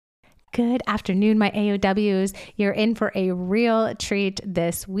Good afternoon, my AOWs. You're in for a real treat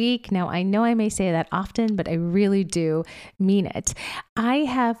this week. Now, I know I may say that often, but I really do mean it. I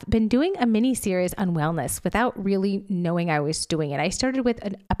have been doing a mini series on wellness without really knowing I was doing it. I started with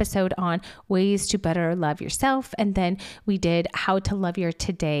an episode on ways to better love yourself, and then we did how to love your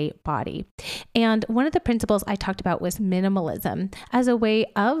today body. And one of the principles I talked about was minimalism as a way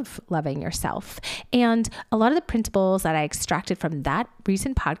of loving yourself. And a lot of the principles that I extracted from that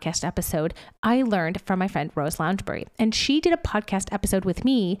recent podcast episode, I learned from my friend Rose Lounsbury. And she did a podcast episode with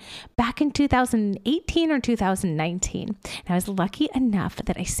me back in 2018 or 2019. And I was lucky enough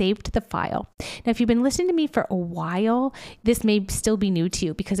that I saved the file. Now, if you've been listening to me for a while, this may still be new to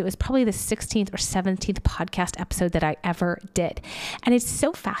you because it was probably the 16th or 17th podcast episode that I ever did. And it's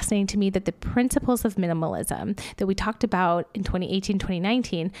so fascinating to me that the principles of minimalism that we talked about in 2018,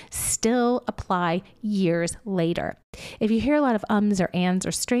 2019 still apply years later. If you hear a lot of ums or ands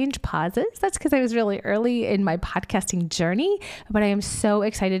or strange pauses, that's because I was really early in my podcasting journey, but I am so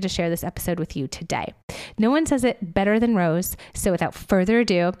excited to share this episode with you today. No one says it better than Rose, so without further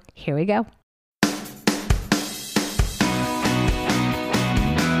ado, here we go.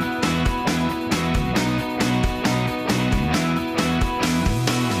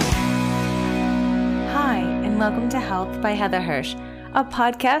 Hi, and welcome to Health by Heather Hirsch, a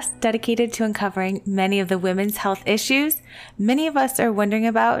podcast dedicated to uncovering many of the women's health issues many of us are wondering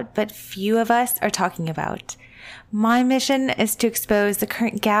about, but few of us are talking about. My mission is to expose the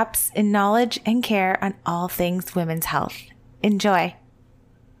current gaps in knowledge and care on all things women's health. Enjoy.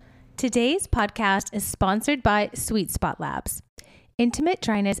 Today's podcast is sponsored by Sweet Spot Labs. Intimate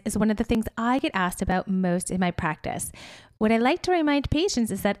dryness is one of the things I get asked about most in my practice. What I like to remind patients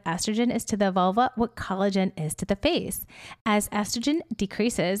is that estrogen is to the vulva what collagen is to the face. As estrogen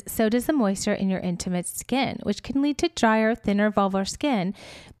decreases, so does the moisture in your intimate skin, which can lead to drier, thinner vulvar skin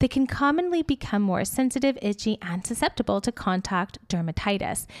that can commonly become more sensitive, itchy, and susceptible to contact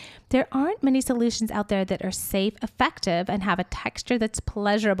dermatitis. There aren't many solutions out there that are safe, effective, and have a texture that's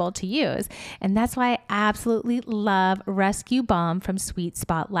pleasurable to use. And that's why I absolutely love Rescue Balm from Sweet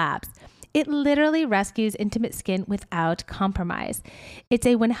Spot Labs. It literally rescues intimate skin without compromise. It's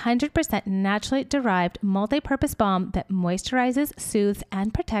a 100% naturally derived multi-purpose balm that moisturizes, soothes,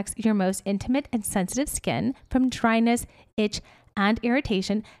 and protects your most intimate and sensitive skin from dryness, itch, and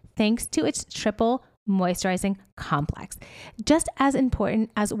irritation thanks to its triple moisturizing complex. Just as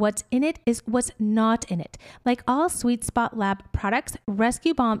important as what's in it is what's not in it. Like all Sweet Spot Lab products,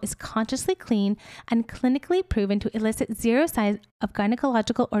 Rescue Balm is consciously clean and clinically proven to elicit zero signs of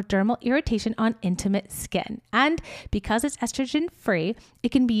gynecological or dermal irritation on intimate skin. And because it's estrogen free,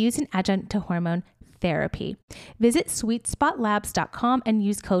 it can be used in adjunct to hormone therapy. Visit sweetspotlabs.com and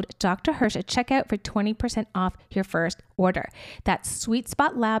use code Dr. Hirsch at checkout for 20% off your first order. That's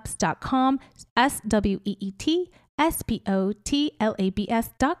sweetspotlabs.com,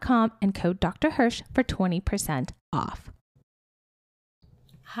 SWEETSPOTLABS.com, and code Dr. Hirsch for 20% off.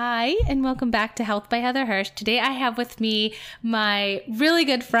 Hi, and welcome back to Health by Heather Hirsch. Today I have with me my really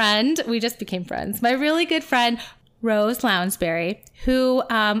good friend. We just became friends. My really good friend, Rose Lounsbury, who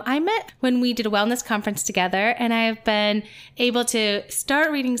I met when we did a wellness conference together, and I have been able to start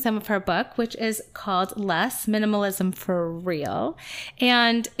reading some of her book, which is called Less Minimalism for Real.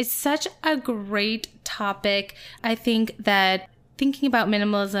 And it's such a great topic. I think that thinking about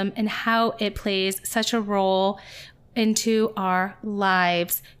minimalism and how it plays such a role into our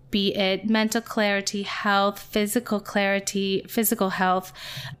lives, be it mental clarity, health, physical clarity, physical health.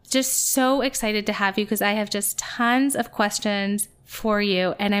 Just so excited to have you because I have just tons of questions for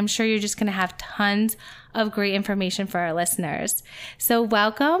you, and I'm sure you're just going to have tons of great information for our listeners. So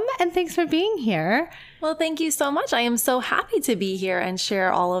welcome, and thanks for being here. Well, thank you so much. I am so happy to be here and share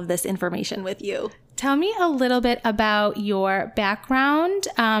all of this information with you. Tell me a little bit about your background,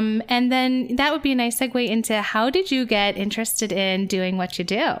 and then that would be a nice segue into how did you get interested in doing what you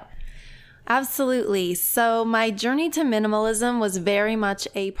do? Absolutely. So my journey to minimalism was very much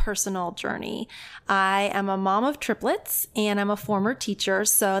a personal journey. I am a mom of triplets and I'm a former teacher.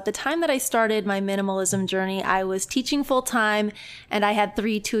 So at the time that I started my minimalism journey, I was teaching full time and I had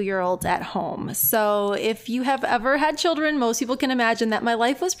 3 2-year-olds at home. So if you have ever had children, most people can imagine that my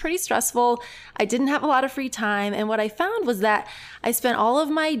life was pretty stressful. I didn't have a lot of free time. And what I found was that I spent all of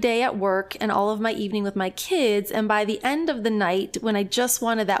my day at work and all of my evening with my kids. And by the end of the night, when I just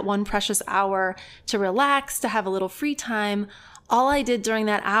wanted that one precious hour to relax, to have a little free time, all I did during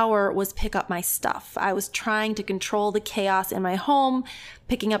that hour was pick up my stuff. I was trying to control the chaos in my home,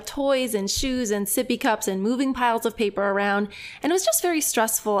 picking up toys and shoes and sippy cups and moving piles of paper around. And it was just very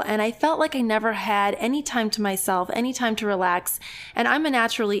stressful. And I felt like I never had any time to myself, any time to relax. And I'm a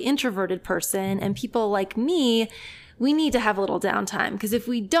naturally introverted person, and people like me, we need to have a little downtime, because if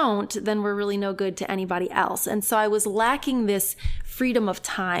we don't, then we're really no good to anybody else. And so I was lacking this freedom of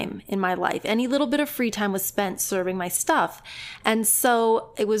time in my life. Any little bit of free time was spent serving my stuff. And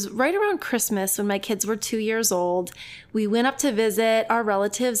so it was right around Christmas when my kids were 2 years old. We went up to visit our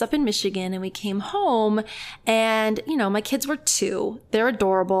relatives up in Michigan, and we came home, and, you know, my kids were 2. They're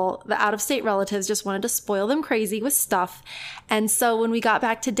adorable. The out-of-state relatives just wanted to spoil them crazy with stuff. And so when we got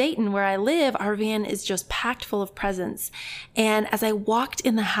back to Dayton, where I live, our van is just packed full of presents. And as I walked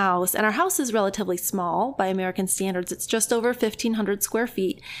in the house, and our house is relatively small by American standards, it's just over 1,500 square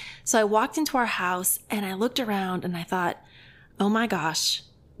feet. So I walked into our house and I looked around and I thought, oh my gosh,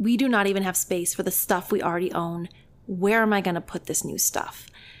 we do not even have space for the stuff we already own. Where am I going to put this new stuff?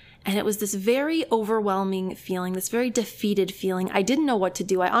 And it was this very overwhelming feeling, this very defeated feeling. I didn't know what to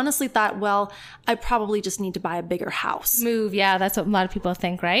do. I honestly thought, well, I probably just need to buy a bigger house. Move. Yeah, that's what a lot of people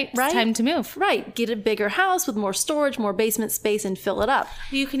think, right? Right. It's time to move. Right. Get a bigger house with more storage, more basement space, and fill it up.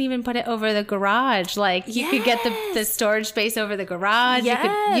 You can even put it over the garage. Like, you could get the storage space over the garage. Yes. You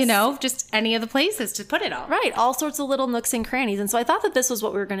could, you know, just any of the places to put it all. Right. All sorts of little nooks and crannies. And so I thought that this was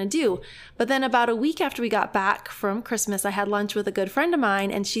what we were going to do. But then about a week after we got back from Christmas, I had lunch with a good friend of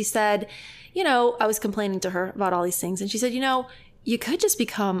mine, and she said, you know, I was complaining to her about all these things. And she said, you know, you could just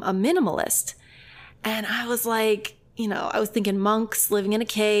become a minimalist. And I was like, you know, I was thinking monks living in a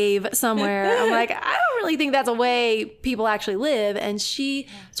cave somewhere. I'm like, I don't really think that's a way people actually live. And she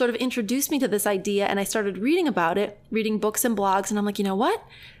sort of introduced me to this idea, and I started reading about it, reading books and blogs. And I'm like, you know what?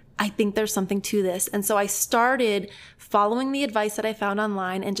 I think there's something to this. And so I started following the advice that I found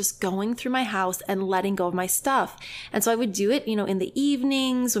online and just going through my house and letting go of my stuff. And so I would do it, you know, in the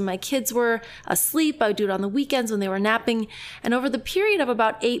evenings when my kids were asleep. I would do it on the weekends when they were napping. And over the period of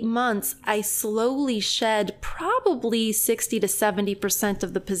about 8 months, I slowly shed probably 60 to 70%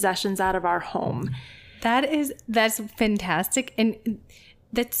 of the possessions out of our home. That's fantastic. And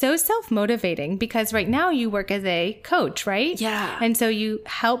that's so self-motivating, because right now you work as a coach, right? Yeah. And so you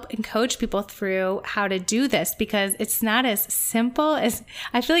help and coach people through how to do this, because it's not as simple as,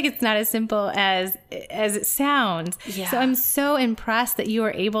 I feel like it's not as simple as it sounds. Yeah. So I'm so impressed that you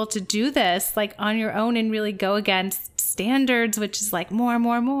are able to do this like on your own and really go against standards, which is like more.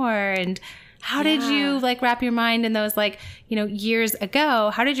 And how did you like wrap your mind in those, like, you know, years ago?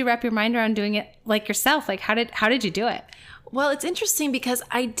 How did you wrap your mind around doing it like yourself? Like, how did you do it? Well, it's interesting because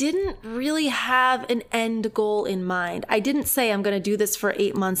I didn't really have an end goal in mind. I didn't say I'm going to do this for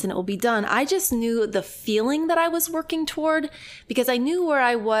 8 months and it will be done. I just knew the feeling that I was working toward, because I knew where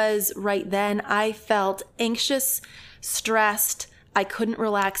I was right then. I felt anxious, stressed. I couldn't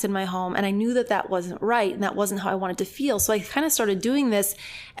relax in my home, and I knew that that wasn't right, and that wasn't how I wanted to feel. So I kind of started doing this.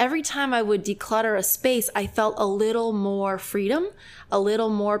 Every time I would declutter a space, I felt a little more freedom, a little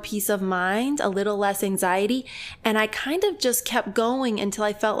more peace of mind, a little less anxiety. And I kind of just kept going until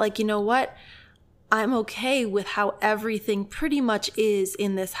I felt like, you know what? I'm okay with how everything pretty much is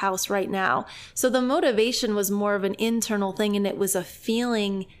in this house right now. So the motivation was more of an internal thing, and it was a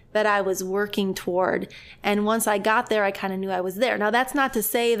feeling that I was working toward. And once I got there, I kind of knew I was there. Now, that's not to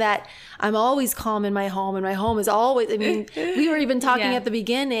say that I'm always calm in my home, and my home is always, I mean, we were even talking at the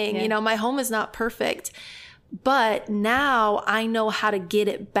beginning, you know, my home is not perfect. But now I know how to get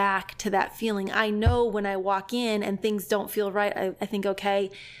it back to that feeling. I know when I walk in and things don't feel right, I think,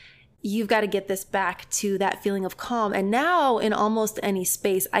 okay, you've got to get this back to that feeling of calm. And now in almost any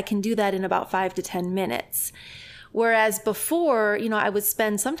space, I can do that in about 5 to 10 minutes. Whereas before, you know, I would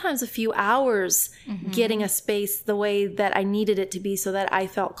spend sometimes a few hours getting a space the way that I needed it to be so that I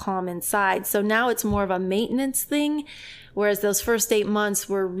felt calm inside. So now it's more of a maintenance thing, whereas those first 8 months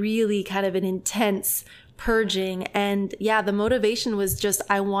were really kind of an intense purging. And yeah, the motivation was just,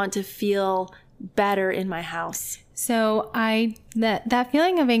 I want to feel better in my house. So that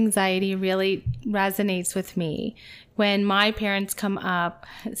feeling of anxiety really resonates with me. When my parents come up,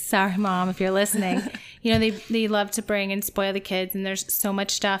 sorry, Mom, if you're listening, you know, they love to bring and spoil the kids, and there's so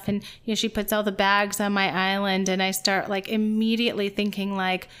much stuff. And, you know, she puts all the bags on my island, and I start like immediately thinking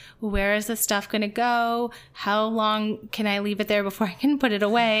like, where is this stuff going to go? How long can I leave it there before I can put it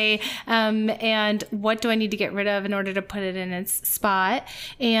away? And what do I need to get rid of in order to put it in its spot?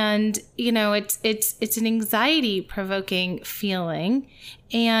 And, you know, it's an anxiety provoking feeling.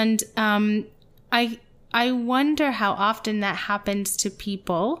 And, I wonder how often that happens to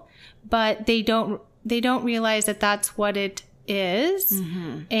people, but they don't realize that that's what it is.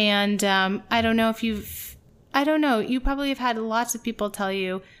 Mm-hmm. And I don't know, you probably have had lots of people tell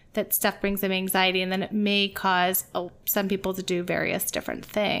you that stuff brings them anxiety, and then it may cause some people to do various different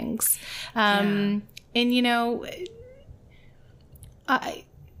things. And, you know, I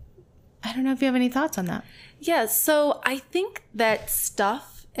don't know if you have any thoughts on that. Yeah, so I think that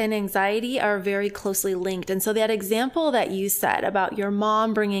stuff and anxiety are very closely linked. And so that example that you said about your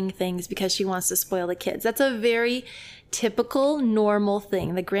mom bringing things because she wants to spoil the kids, that's a very typical, normal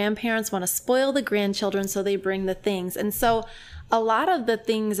thing. The grandparents want to spoil the grandchildren, so they bring the things. And so a lot of the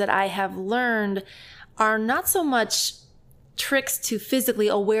things that I have learned are not so much tricks to physically,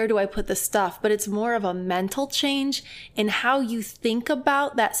 where do I put the stuff? But it's more of a mental change in how you think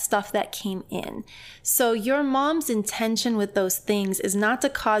about that stuff that came in. So your mom's intention with those things is not to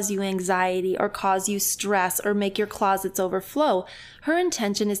cause you anxiety or cause you stress or make your closets overflow. Her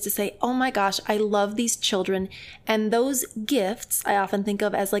intention is to say, oh my gosh, I love these children. And those gifts I often think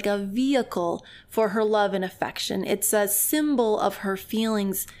of as like a vehicle for her love and affection. It's a symbol of her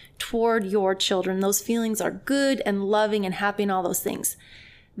feelings toward your children. Those feelings are good and loving and happy and all those things.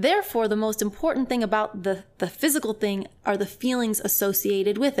 Therefore, the most important thing about the physical thing are the feelings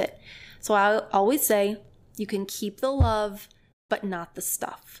associated with it. So I always say you can keep the love, but not the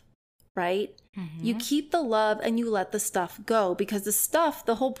stuff, right? Mm-hmm. You keep the love and you let the stuff go, because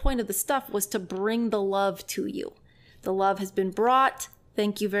the whole point of the stuff was to bring the love to you. The love has been brought.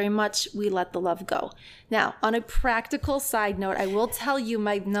 Thank you very much. We let the love go. Now, on a practical side note, I will tell you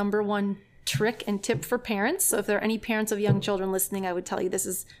my number one trick and tip for parents. So if there are any parents of young children listening, I would tell you this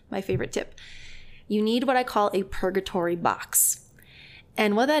is my favorite tip. You need what I call a purgatory box.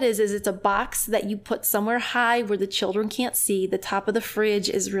 And what that is it's a box that you put somewhere high where the children can't see. The top of the fridge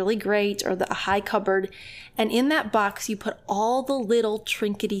is really great, or a high cupboard. And in that box, you put all the little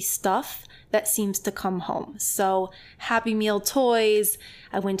trinkety stuff that seems to come home. So Happy Meal toys.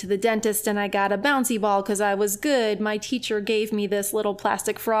 I went to the dentist and I got a bouncy ball because I was good. My teacher gave me this little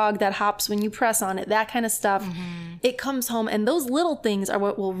plastic frog that hops when you press on it, that kind of stuff. Mm-hmm. It comes home, and those little things are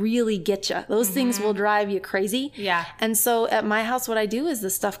what will really get you. Those mm-hmm. things will drive you crazy. Yeah. And so at my house, what I do is the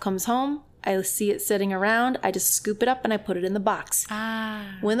stuff comes home. I see it sitting around. I just scoop it up and I put it in the box.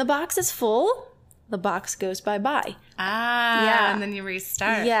 When the box is full, the box goes bye-bye. Yeah. And then you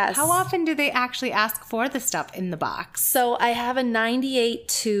restart. Yes. How often do they actually ask for the stuff in the box? So I have a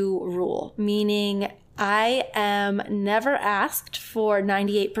 98-2 rule, meaning I am never asked for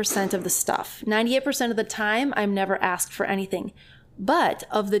 98% of the stuff. 98% of the time, I'm never asked for anything. But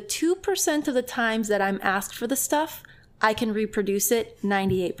of the 2% of the times that I'm asked for the stuff, I can reproduce it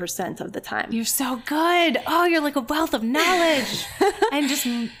 98% of the time. You're so good. Oh, you're like a wealth of knowledge. and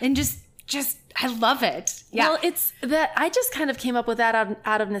just I love it. Yeah. Well, it's that I just kind of came up with that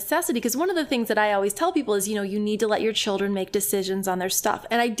out of necessity, because one of the things that I always tell people is, you need to let your children make decisions on their stuff.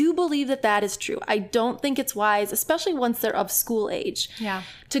 And I do believe that is true. I don't think it's wise, especially once they're of school age,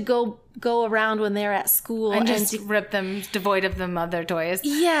 to go around when they're at school and just rip them devoid of them other toys.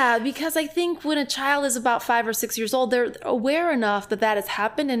 Yeah, because I think when a child is about 5 or 6 years old, they're aware enough that has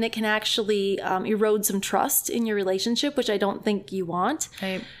happened, and it can actually erode some trust in your relationship, which I don't think you want.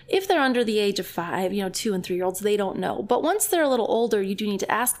 Right. If they're under the age of 5, 2 and 3 year olds, they don't know. But once they're a little older, you do need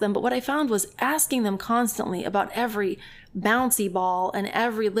to ask them. But what I found was asking them constantly about every bouncy ball and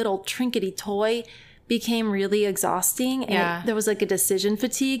every little trinkety toy became really exhausting, and there was like a decision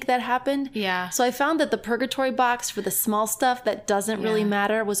fatigue that happened. Yeah. So I found that the purgatory box for the small stuff that doesn't really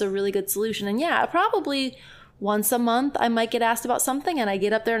matter was a really good solution. And probably once a month I might get asked about something, and I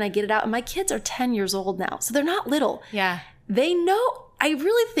get up there and I get it out. And my kids are 10 years old now, so they're not little. Yeah. They know. I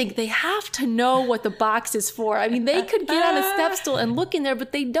really think they have to know what the box is for. I mean, they could get on a step stool and look in there,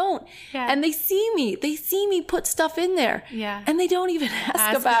 but they don't. Yeah. And they see me put stuff in there. Yeah. And they don't even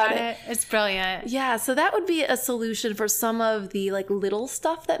ask about it. It's brilliant. Yeah. So that would be a solution for some of the little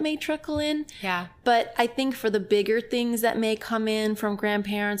stuff that may trickle in. Yeah. But I think for the bigger things that may come in from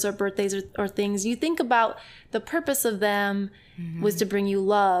grandparents or birthdays or things, you think about the purpose of them was to bring you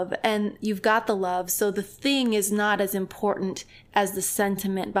love, and you've got the love. So the thing is not as important as the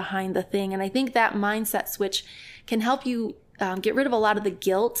sentiment behind the thing. And I think that mindset switch can help you get rid of a lot of the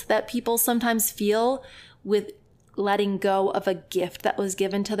guilt that people sometimes feel with letting go of a gift that was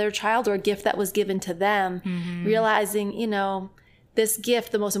given to their child, or a gift that was given to them, realizing, this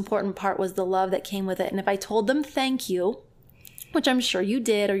gift, the most important part was the love that came with it. And if I told them thank you, which I'm sure you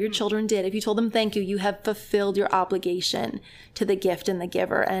did, or your children did, if you told them thank you, you have fulfilled your obligation to the gift and the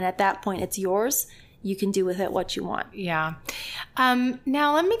giver. And at that point, it's yours. You can do with it what you want. Yeah.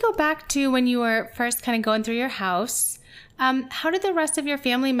 Now, let me go back to when you were first kind of going through your house. How did the rest of your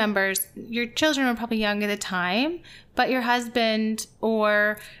family members, your children were probably young at the time, but your husband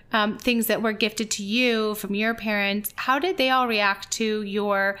or things that were gifted to you from your parents, how did they all react to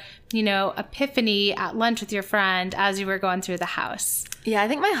your, epiphany at lunch with your friend as you were going through the house? Yeah, I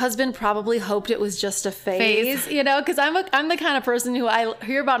think my husband probably hoped it was just a phase. Because I'm the kind of person who I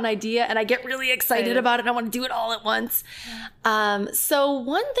hear about an idea and I get really excited about it and I want to do it all at once. So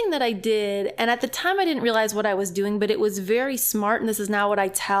one thing that I did, and at the time I didn't realize what I was doing, but it was very smart, and this is now what I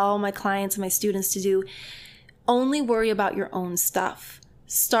tell my clients and my students to do: only worry about your own stuff.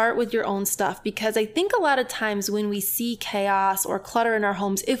 Start with your own stuff, because I think a lot of times when we see chaos or clutter in our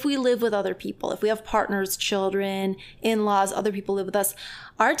homes, if we live with other people, if we have partners, children, in-laws, other people live with us,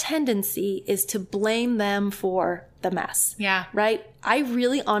 our tendency is to blame them for the mess. Yeah. Right? I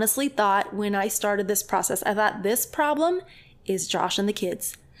really honestly thought when I started this process, I thought this problem is Josh and the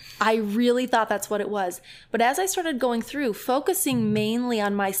kids. I really thought that's what it was. But as I started going through, focusing mainly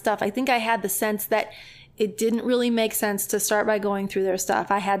on my stuff, I think I had the sense that it didn't really make sense to start by going through their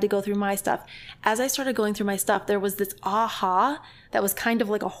stuff. I had to go through my stuff. As I started going through my stuff, there was this aha that was kind of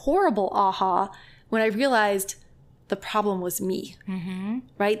like a horrible aha when I realized the problem was me,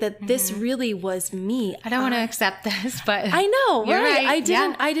 right? That this really was me. I don't want to accept this, but I know, you're right?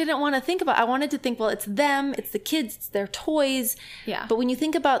 I didn't want to think about, I wanted to think, well, it's them, it's the kids, it's their toys. Yeah. But when you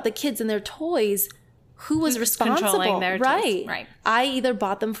think about the kids and their toys, who was responsible? Their right. Right. I either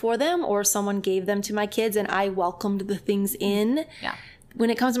bought them for them or someone gave them to my kids and I welcomed the things in. Yeah.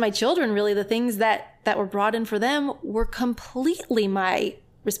 When it comes to my children, really, the things that were brought in for them were completely my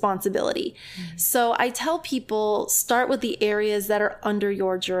responsibility. So I tell people, start with the areas that are under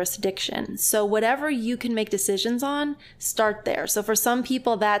your jurisdiction. So whatever you can make decisions on, start there. So for some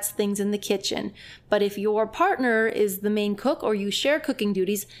people, that's things in the kitchen. But if your partner is the main cook or you share cooking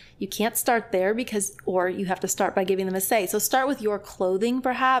duties, you can't start there or you have to start by giving them a say. So start with your clothing,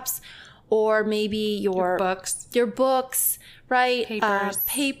 perhaps, or maybe your books, right?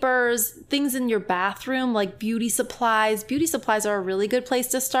 Papers, things in your bathroom, like beauty supplies. Beauty supplies are a really good place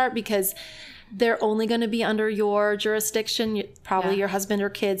to start because they're only going to be under your jurisdiction, probably your husband or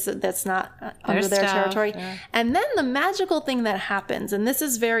kids. That's not under their territory. Yeah. And then the magical thing that happens, and this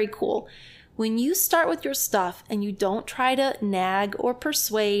is very cool, when you start with your stuff and you don't try to nag or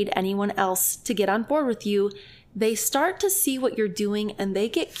persuade anyone else to get on board with you, they start to see what you're doing and they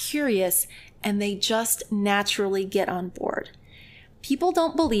get curious and they just naturally get on board. People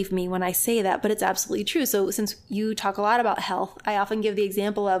don't believe me when I say that, but it's absolutely true. So since you talk a lot about health, I often give the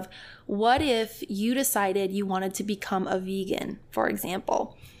example of, what if you decided you wanted to become a vegan, for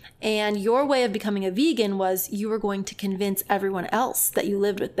example, and your way of becoming a vegan was you were going to convince everyone else that you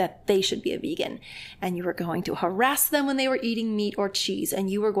lived with that they should be a vegan, and you were going to harass them when they were eating meat or cheese,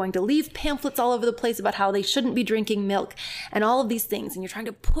 and you were going to leave pamphlets all over the place about how they shouldn't be drinking milk and all of these things, and you're trying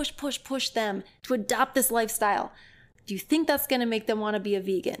to push them to adopt this lifestyle. Do you think that's going to make them want to be a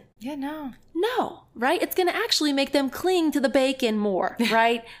vegan? Yeah, No, right? It's going to actually make them cling to the bacon more,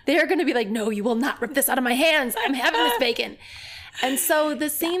 right? They're going to be like, no, you will not rip this out of my hands. I'm having this bacon. And so the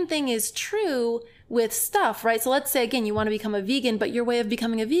same thing is true with stuff, right? So let's say, again, you want to become a vegan, but your way of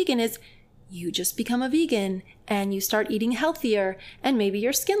becoming a vegan is you just become a vegan and you start eating healthier, and maybe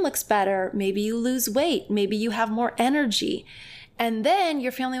your skin looks better. Maybe you lose weight. Maybe you have more energy. And then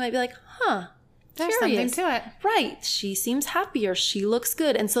your family might be like, there's curious. Something to it. Right. She seems happier. She looks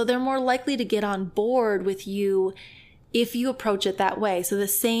good. And so they're more likely to get on board with you if you approach it that way. So the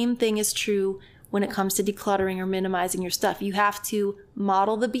same thing is true when it comes to decluttering or minimizing your stuff. You have to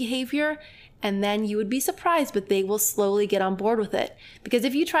model the behavior, and then you would be surprised, but they will slowly get on board with it. Because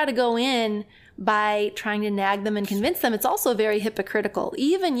if you try to go in by trying to nag them and convince them, it's also very hypocritical.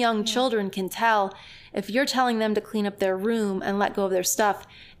 Even young children can tell if you're telling them to clean up their room and let go of their stuff,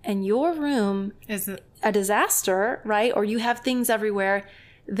 and your room is a disaster, right? Or you have things everywhere,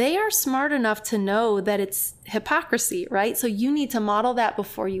 they are smart enough to know that it's hypocrisy, right? So you need to model that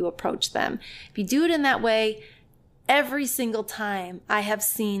before you approach them. If you do it in that way, every single time I have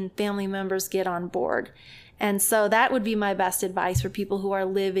seen family members get on board. And so that would be my best advice for people who are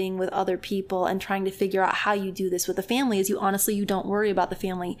living with other people and trying to figure out how you do this with the family, is you don't worry about the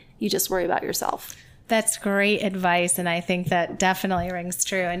family. You just worry about yourself. That's great advice. And I think that definitely rings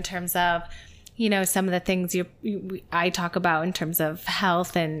true in terms of, some of the things I talk about in terms of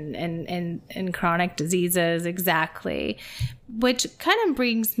health and chronic diseases. Exactly. Which kind of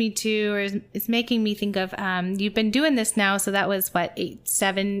brings me to, or is making me think of, you've been doing this now. So that was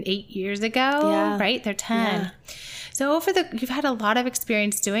 8 years ago, right? They're 10. Yeah. So you've had a lot of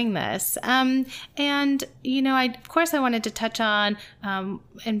experience doing this. And, of course I wanted to touch on,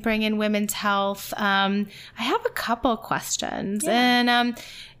 and bring in women's health. I have a couple questions, and,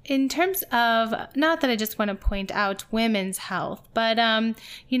 in terms of, not that I just want to point out women's health, but,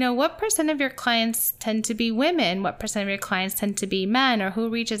 what percent of your clients tend to be women? What percent of your clients tend to be men, or who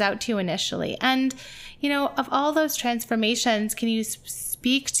reaches out to you initially? And, of all those transformations, can you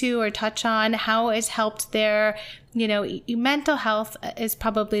speak to or touch on how it's helped their, mental health is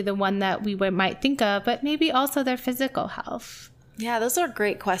probably the one that we might think of, but maybe also their physical health? Yeah, those are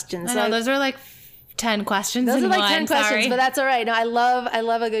great questions. I know, those are like 10 questions. Those in are like one. 10 questions, Sorry. but that's all right. No, I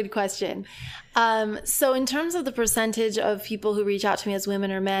love a good question. So in terms of the percentage of people who reach out to me as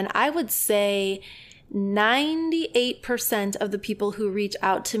women or men, I would say 98% of the people who reach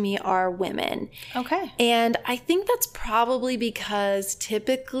out to me are women. Okay. And I think that's probably because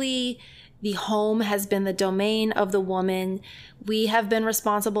typically the home has been the domain of the woman. We have been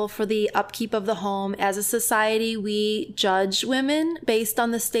responsible for the upkeep of the home. As a society, we judge women based on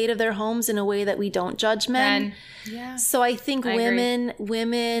the state of their homes in a way that we don't judge men. Yeah. So I think women,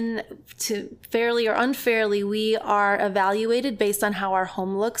 to fairly or unfairly, we are evaluated based on how our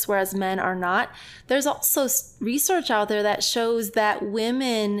home looks, whereas men are not. There's also research out there that shows that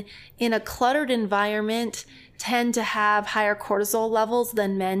women in a cluttered environment tend to have higher cortisol levels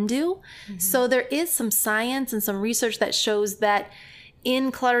than men do. Mm-hmm. So there is some science and some research that shows that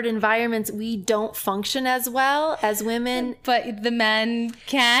in cluttered environments, we don't function as well as women. But the men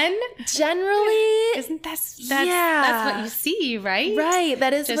can? Generally. Isn't that's what you see, right? Right.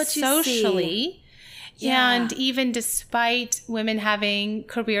 That is just what you socially. See. Yeah. And even despite women having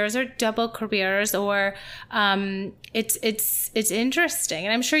careers or double careers, or it's interesting.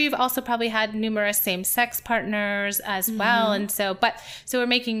 And I'm sure you've also probably had numerous same-sex partners as well. Mm-hmm. And so we're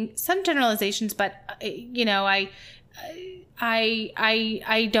making some generalizations, but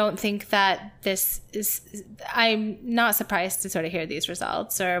I don't think that this is, I'm not surprised to sort of hear these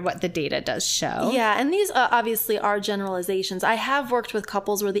results or what the data does show. Yeah, and these obviously are generalizations. I have worked with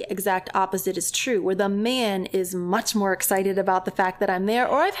couples where the exact opposite is true, where the man is much more excited about the fact that I'm there.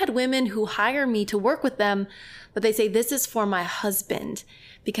 Or I've had women who hire me to work with them, but they say, this is for my husband,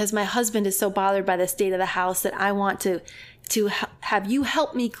 because my husband is so bothered by the state of the house that I want to have you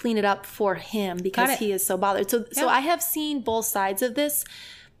help me clean it up for him because he is so bothered. So I have seen both sides of this,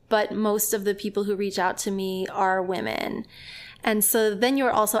 but most of the people who reach out to me are women. And so then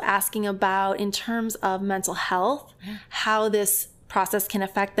you're also asking about, in terms of mental health, how this process can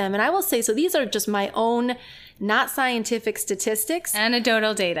affect them. And I will say, so these are just my own, not scientific statistics.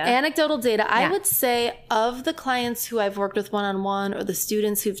 Anecdotal data. Yeah. I would say of the clients who I've worked with one-on-one, or the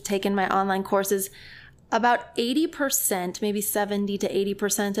students who've taken my online courses, about 80%, maybe 70 to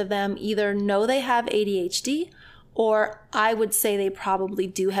 80% of them either know they have ADHD, or I would say they probably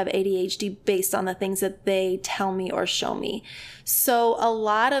do have ADHD based on the things that they tell me or show me. So a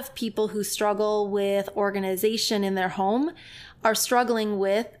lot of people who struggle with organization in their home are struggling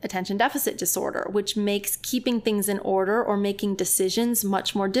with attention deficit disorder, which makes keeping things in order or making decisions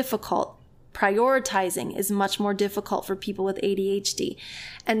much more difficult. Prioritizing is much more difficult for people with ADHD.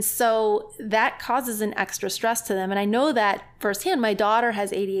 And so that causes an extra stress to them. And I know that firsthand. My daughter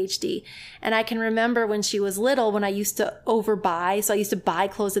has ADHD. And I can remember when she was little, when I used to overbuy. So I used to buy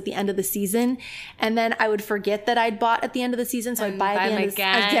clothes at the end of the season. And then I would forget that I'd bought at the end of the season. So I'd buy at the end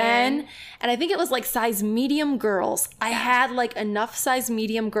again. And I think it was like size medium girls. I had like enough size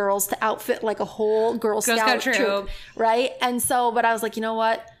medium girls to outfit like a whole Girl Scout troop. Right? And so, but I was like, you know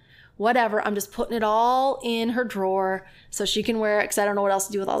what? Whatever, I'm just putting it all in her drawer so she can wear it because I don't know what else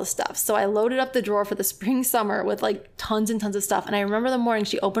to do with all the stuff. So I loaded up the drawer for the spring, summer with like tons and tons of stuff. And I remember the morning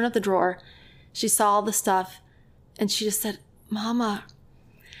she opened up the drawer, she saw all the stuff, and she just said, Mama,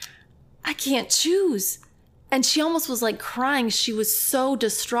 I can't choose. And she almost was like crying. She was so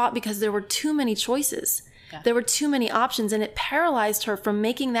distraught because there were too many choices. Yeah. There were too many options, and it paralyzed her from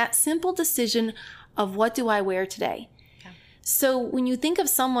making that simple decision of, what do I wear today? So when you think of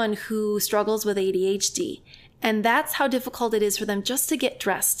someone who struggles with ADHD, and that's how difficult it is for them just to get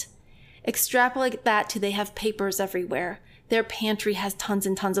dressed, extrapolate that to they have papers everywhere. Their pantry has tons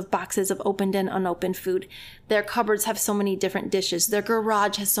and tons of boxes of opened and unopened food. Their cupboards have so many different dishes. Their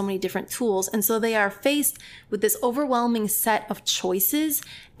garage has so many different tools. And so they are faced with this overwhelming set of choices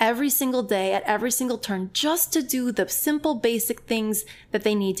every single day at every single turn, just to do the simple basic things that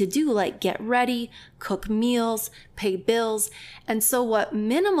they need to do, like get ready, cook meals, pay bills. And so what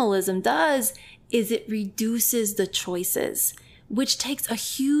minimalism does is it reduces the choices, which takes a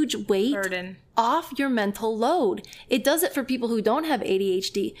huge weight off your mental load. It does it for people who don't have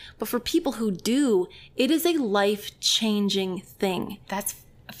ADHD, but for people who do, it is a life-changing thing. That's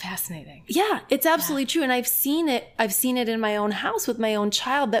fascinating. Yeah, it's absolutely true. And I've seen it in my own house with my own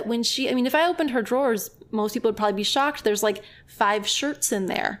child, that when if I opened her drawers most people would probably be shocked. There's like 5 shirts in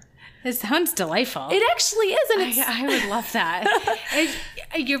there. It sounds delightful. It actually is. And I would love that.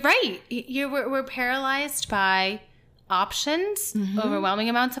 You're right. We're paralyzed by options, overwhelming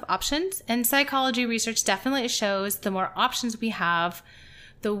amounts of options. And psychology research definitely shows the more options we have,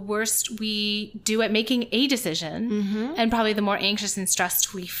 the worse we do at making a decision, and probably the more anxious and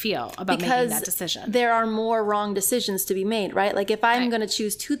stressed we feel about making that decision. There are more wrong decisions to be made, right? Like if I'm going to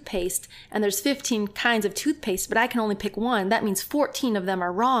choose toothpaste and there's 15 kinds of toothpaste, but I can only pick one, that means 14 of them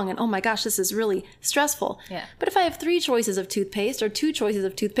are wrong. And oh my gosh, this is really stressful. Yeah. But if I have 3 choices of toothpaste or 2 choices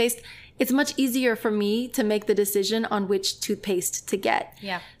of toothpaste, it's much easier for me to make the decision on which toothpaste to get.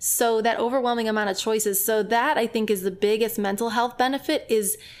 Yeah. So that overwhelming amount of choices. So that I think is the biggest mental health benefit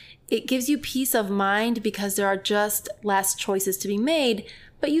is it gives you peace of mind because there are just less choices to be made,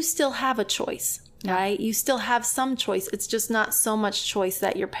 but you still have a choice, right? You still have some choice. It's just not so much choice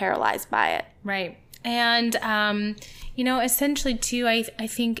that you're paralyzed by it. Right. And, essentially too, I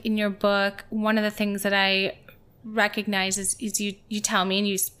think in your book, one of the things that I recognize is you tell me, and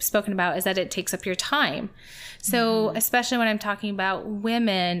you've spoken about, is that it takes up your time. So especially when I'm talking about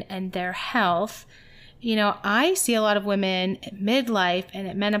women and their health, I see a lot of women at midlife and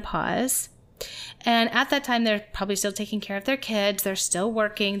at menopause. And at that time, they're probably still taking care of their kids. They're still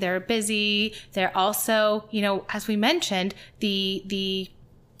working. They're busy. They're also, as we mentioned, the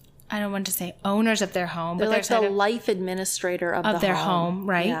I don't want to say owners of their home, They're but like the life administrator of their home,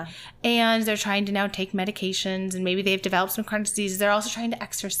 right? Yeah. And they're trying to now take medications, and maybe they've developed some chronic diseases. They're also trying to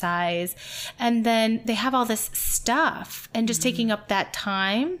exercise, and then they have all this stuff, and just taking up that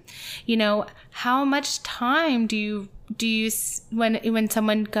time. How much time do you when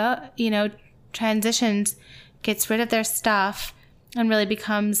someone transitions, gets rid of their stuff, and really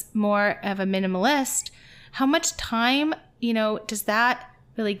becomes more of a minimalist? How much time does that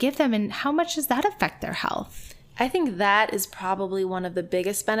really give them, and how much does that affect their health? I think that is probably one of the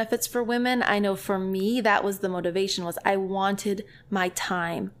biggest benefits for women. I know for me, that was the motivation, was I wanted my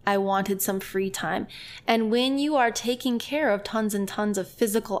time. I wanted some free time. And when you are taking care of tons and tons of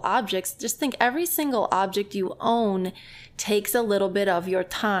physical objects, just think every single object you own takes a little bit of your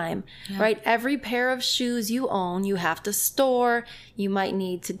time, right? Every pair of shoes you own, you have to store. You might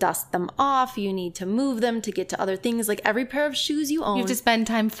need to dust them off. You need to move them to get to other things. Like every pair of shoes you own. You have to spend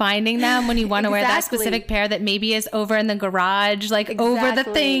time finding them when you want to wear that specific pair that maybe is over in the garage, like over the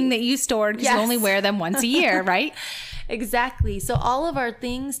thing that you stored because you only wear them once a year, right? Exactly. So all of our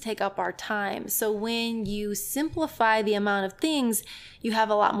things take up our time. So when you simplify the amount of things, you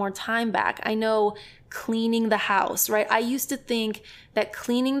have a lot more time back. I know cleaning the house, right? I used to think that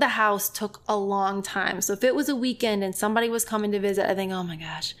cleaning the house took a long time. So if it was a weekend and somebody was coming to visit, I think, oh my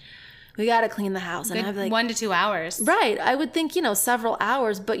gosh, we got to clean the house. And I'd be like 1 to 2 hours. Right. I would think, several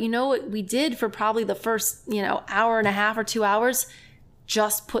hours, but what we did for probably the first, hour and a half or 2 hours,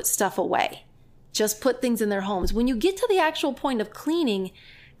 just put stuff away. Just put things in their homes. When you get to the actual point of cleaning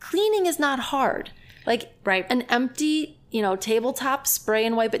is not hard. Like an empty, tabletop, spray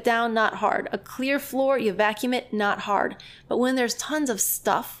and wipe it down, not hard. A clear floor, you vacuum it, not hard. But when there's tons of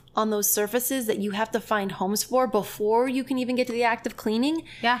stuff on those surfaces that you have to find homes for before you can even get to the act of cleaning,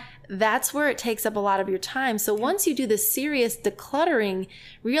 that's where it takes up a lot of your time. So once you do this serious decluttering,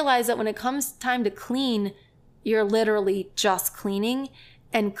 realize that when it comes time to clean, you're literally just cleaning,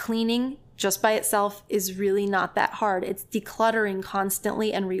 and cleaning just by itself is really not that hard. It's decluttering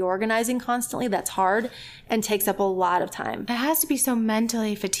constantly and reorganizing constantly that's hard and takes up a lot of time. It has to be so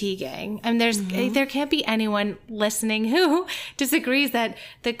mentally fatiguing. I mean, there can't be anyone listening who disagrees that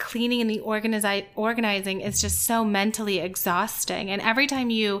the cleaning and the organizing is just so mentally exhausting. And every time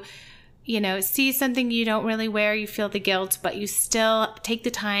you see something you don't really wear, you feel the guilt, but you still take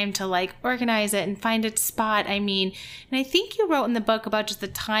the time to organize it and find its spot. I mean, and I think you wrote in the book about just the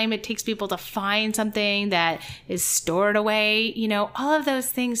time it takes people to find something that is stored away. All of those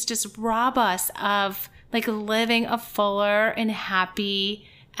things just rob us of living a fuller and happy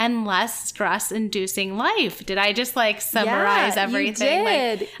and less stress-inducing life. Did I just summarize everything? You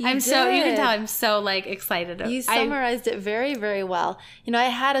did. You can tell I'm so excited. You summarized it very, very well. I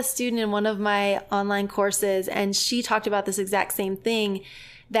had a student in one of my online courses, and she talked about this exact same thing,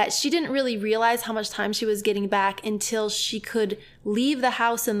 that she didn't really realize how much time she was getting back until she could leave the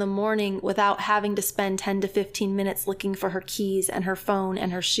house in the morning without having to spend 10 to 15 minutes looking for her keys and her phone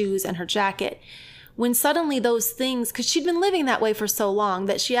and her shoes and her jacket. When suddenly those things, because she'd been living that way for so long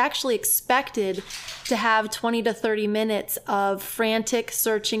that she actually expected to have 20 to 30 minutes of frantic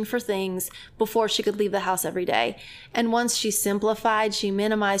searching for things before she could leave the house every day. And once she simplified, she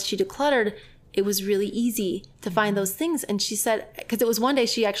minimized, she decluttered, it was really easy to find those things. And she said, because it was one day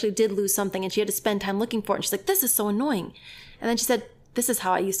she actually did lose something and she had to spend time looking for it. And she's like, this is so annoying. And then she said, this is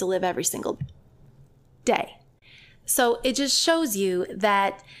how I used to live every single day. So it just shows you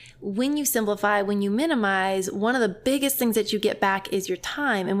that when you simplify, when you minimize, one of the biggest things that you get back is your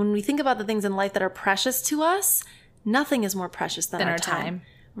time. And when we think about the things in life that are precious to us, nothing is more precious than our time.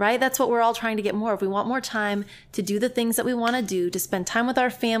 Right? That's what we're all trying to get more of. We want more time to do the things that we want to do, to spend time with our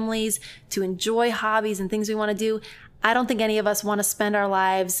families, to enjoy hobbies and things we want to do. I don't think any of us want to spend our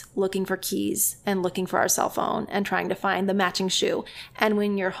lives looking for keys and looking for our cell phone and trying to find the matching shoe. And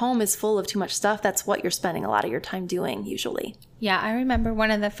when your home is full of too much stuff, that's what you're spending a lot of your time doing usually. Yeah, I remember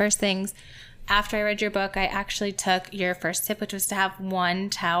one of the first things after I read your book, I actually took your first tip, which was to have 2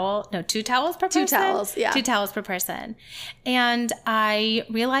 towels per person. 2 towels, yeah. 2 towels per person. And I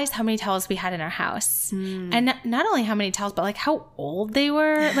realized how many towels we had in our house. And not only how many towels, but like how old they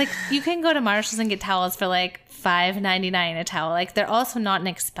were. Like you can go to Marshall's and get towels for like $5.99 a towel. Like they're also not an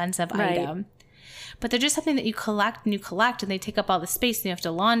expensive item. But they're just something that you collect and they take up all the space and you have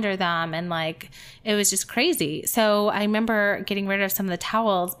to launder them. And like, it was just crazy. So I remember getting rid of some of the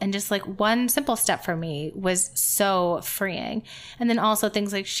towels and just like one simple step for me was so freeing. And then also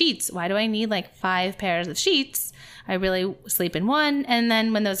things like sheets. Why do I need like 5 pairs of sheets? I really sleep in one. And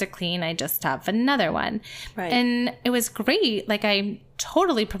then when those are clean, I just have another one. Right. And it was great. Like I'm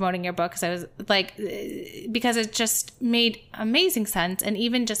totally promoting your book because I was like, because it just made amazing sense. And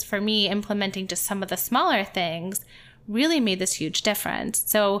even just for me, implementing just some of the smaller things really made this huge difference.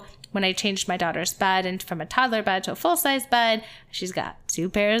 So when I changed my daughter's bed and from a toddler bed to a full-size bed, she's got 2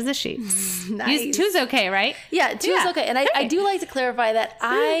 pairs of sheets. Nice. 2's okay, right? Yeah, 2 is okay. And I do like to clarify that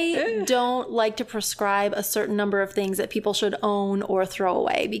I don't like to prescribe a certain number of things that people should own or throw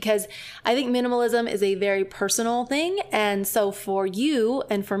away, because I think minimalism is a very personal thing. And so for you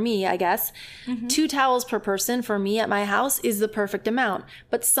and for me, I guess, 2 towels per person for me at my house is the perfect amount.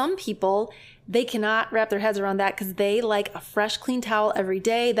 But some people, they cannot wrap their heads around that because they like a fresh, clean towel every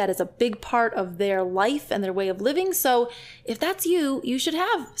day. That is a big part of their life and their way of living. So if that's you, you should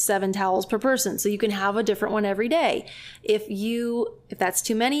have 7 towels per person so you can have a different one every day. If that's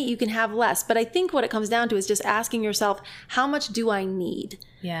too many, you can have less. But I think what it comes down to is just asking yourself, how much do I need?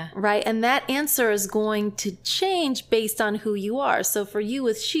 Yeah. Right? And that answer is going to change based on who you are. So for you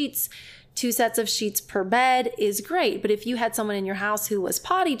with sheets, 2 sets of sheets per bed is great. But if you had someone in your house who was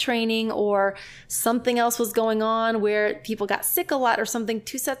potty training or something else was going on where people got sick a lot or something,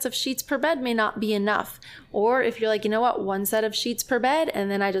 2 sets of sheets per bed may not be enough. Or if you're like, you know what, 1 set of sheets per bed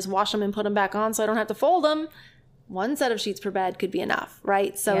and then I just wash them and put them back on so I don't have to fold them, 1 set of sheets per bed could be enough,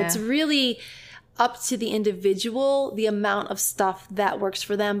 right? So it's really up to the individual, the amount of stuff that works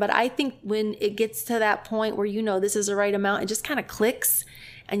for them. But I think when it gets to that point where you know this is the right amount, it just kind of clicks.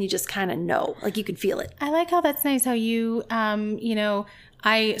 And you just kind of know, like you can feel it. I like how that's nice how you,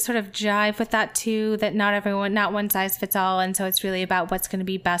 I sort of jive with that too, that not one size fits all. And so it's really about what's going to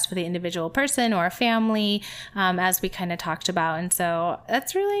be best for the individual person or a family, as we kind of talked about. And so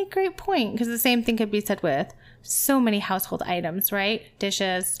that's really a great point, because the same thing could be said with so many household items, right?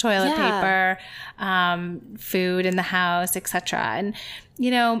 Dishes, toilet paper, food in the house, etc. And,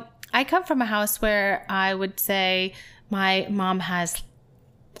 I come from a house where I would say my mom has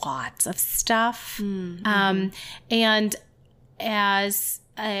lots of stuff. And as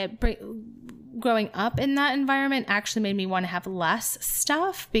growing up in that environment actually made me want to have less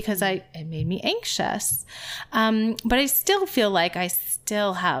stuff because it made me anxious. But I still feel like I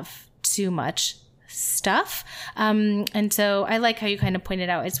still have too much stuff. And so I like how you kind of pointed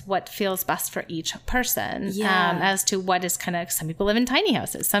out it's what feels best for each person, as to what is kind of, some people live in tiny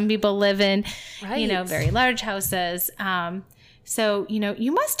houses. Some people live in, very large houses. So,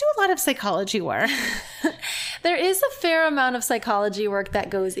 you must do a lot of psychology work. There is a fair amount of psychology work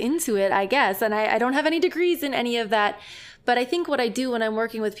that goes into it, I guess. And I don't have any degrees in any of that. But I think what I do when I'm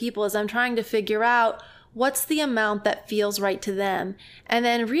working with people is I'm trying to figure out what's the amount that feels right to them, and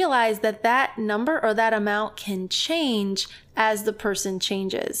then realize that that number or that amount can change as the person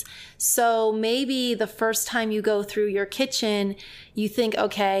changes. So maybe the first time you go through your kitchen, you think,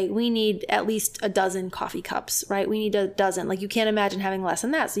 okay, we need at least a dozen coffee cups, right? We need a dozen. Like you can't imagine having less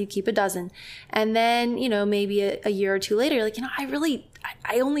than that. So you keep a dozen. And then, maybe a year or 2 later, you're like,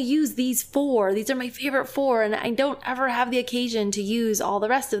 I only use these 4. These are my favorite 4. And I don't ever have the occasion to use all the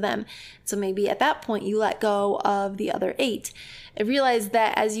rest of them. So maybe at that point you let go of the other 8. I realized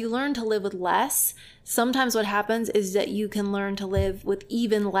that as you learn to live with less, sometimes what happens is that you can learn to live with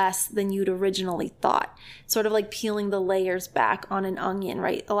even less than you'd originally thought. Sort of like peeling the layers back on an onion,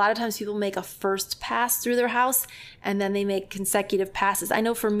 right? A lot of times people make a first pass through their house and then they make consecutive passes. I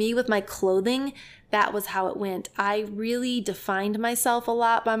know for me with my clothing, that was how it went. I really defined myself a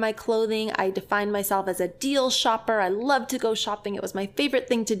lot by my clothing. I defined myself as a deal shopper. I loved to go shopping. It was my favorite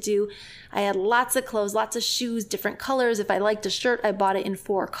thing to do. I had lots of clothes, lots of shoes, different colors. If I liked a shirt, I bought it in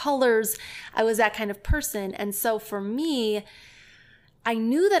 4 colors. I was that kind of person. And so for me, I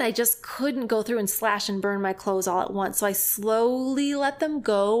knew that I just couldn't go through and slash and burn my clothes all at once. So I slowly let them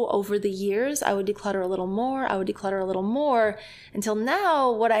go over the years. I would declutter a little more. I would declutter a little more until now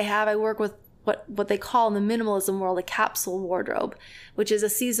what I have, I work with what they call in the minimalism world a capsule wardrobe, which is a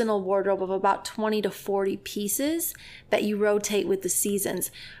seasonal wardrobe of about 20 to 40 pieces that you rotate with the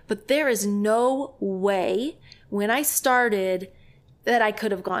seasons. But there is no way when I started that I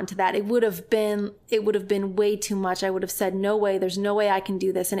could have gone to that. It would have been way too much. I would have said, no way, there's no way I can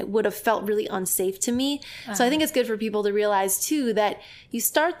do this. And it would have felt really unsafe to me. So I think it's good for people to realize too, that you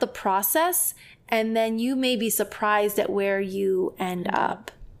start the process and then you may be surprised at where you end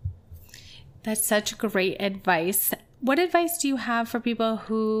up. That's such great advice. What advice do you have for people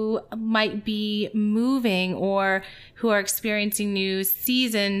who might be moving or who are experiencing new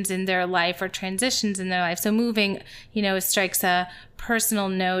seasons in their life or transitions in their life? So moving, strikes a personal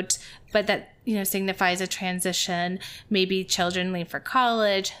note, but that, signifies a transition. Maybe children leave for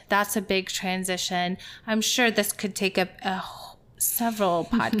college. That's a big transition. I'm sure this could take up several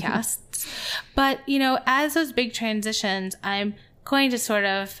podcasts. But, as those big transitions, I'm going to sort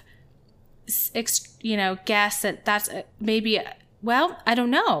of guess that that's maybe, I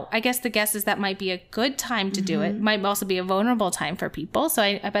don't know. I guess the guess is that might be a good time to do it. Might also be a vulnerable time for people. So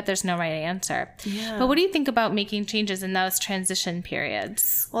I bet there's no right answer. Yeah. But what do you think about making changes in those transition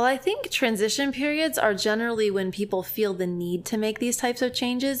periods? Well, I think transition periods are generally when people feel the need to make these types of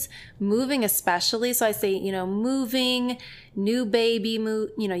changes, moving especially. So I say, moving, new baby,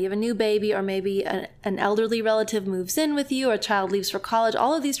 you have a new baby, or maybe an elderly relative moves in with you, or a child leaves for college.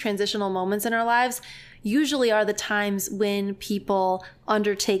 All of these transitional moments in our lives usually are the times when people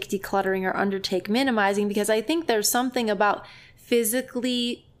undertake decluttering or undertake minimizing, because I think there's something about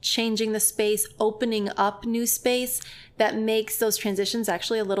physically changing the space, opening up new space that makes those transitions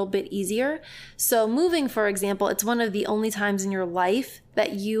actually a little bit easier. So moving, for example, it's one of the only times in your life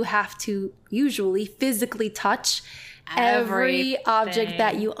that you have to usually physically touch every object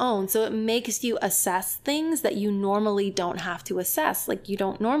that you own. So it makes you assess things that you normally don't have to assess. Like you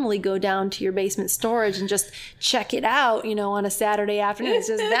don't normally go down to your basement storage and just check it out, on a Saturday afternoon. It's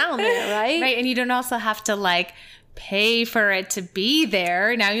just down there, right? Right. And you don't also have to pay for it to be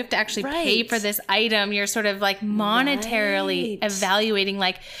there. Now you have to actually pay for this item. You're sort of monetarily evaluating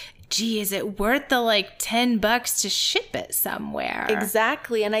gee, is it worth the $10 to ship it somewhere?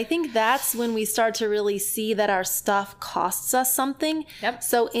 Exactly. And I think that's when we start to really see that our stuff costs us something. Yep.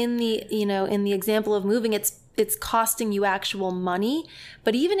 So in the example of moving, it's costing you actual money.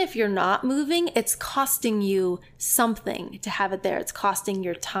 But even if you're not moving, it's costing you something to have it there. It's costing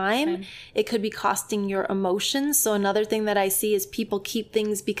your time. Okay. It could be costing your emotions. So another thing that I see is people keep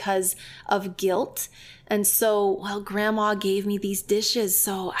things because of guilt. And so, grandma gave me these dishes,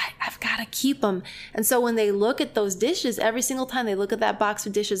 so I've got to keep them. And so when they look at those dishes, every single time they look at that box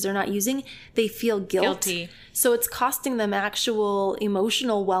of dishes they're not using, they feel guilty. So it's costing them actual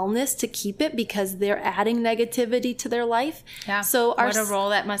emotional wellness to keep it because they're adding negativity to their life. Yeah. So what a role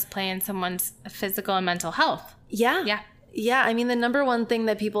that must play in someone's physical and mental health. Yeah. Yeah. Yeah, I mean, the number one thing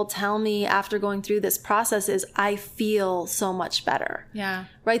that people tell me after going through this process is I feel so much better. Yeah.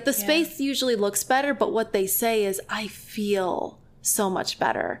 Right? The space usually looks better, but what they say is I feel so much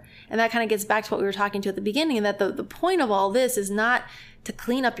better. And that kind of gets back to what we were talking to at the beginning, and that the point of all this is not to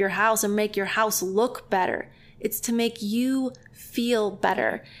clean up your house and make your house look better. It's to make you feel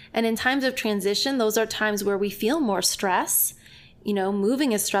better. And in times of transition, those are times where we feel more stress.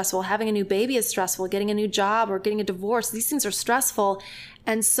 Moving is stressful. Having a new baby is stressful. Getting a new job or getting a divorce. These things are stressful.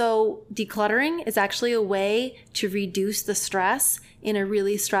 And so decluttering is actually a way to reduce the stress in a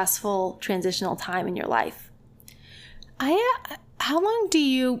really stressful transitional time in your life. How long do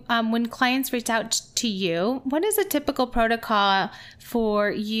you, when clients reach out to you, what is a typical protocol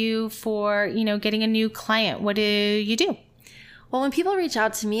for you for, getting a new client? What do you do? Well, when people reach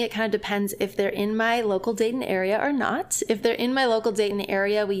out to me, it kind of depends if they're in my local Dayton area or not. If they're in my local Dayton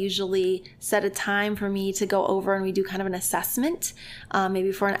area, we usually set a time for me to go over and we do kind of an assessment,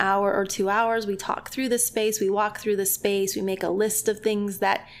 maybe for an hour or 2 hours. We talk through the space, we walk through the space, we make a list of things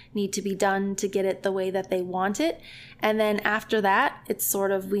that need to be done to get it the way that they want it. And then after that, it's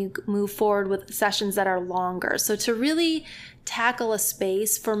sort of, we move forward with sessions that are longer. So to really tackle a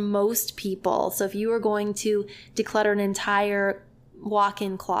space for most people, so if you were going to declutter an entire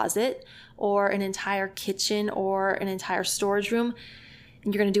walk-in closet or an entire kitchen or an entire storage room,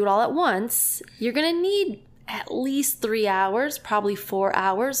 and you're going to do it all at once, you're going to need at least 3 hours, probably 4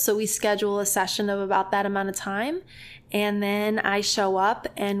 hours. So we schedule a session of about that amount of time. And then I show up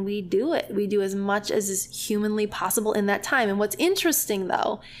and we do it. We do as much as is humanly possible in that time. And what's interesting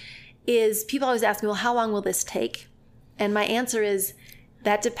though, is people always ask me, well, how long will this take? And my answer is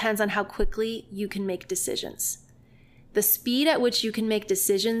that depends on how quickly you can make decisions. The speed at which you can make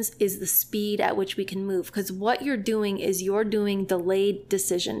decisions is the speed at which we can move, because what you're doing is you're doing delayed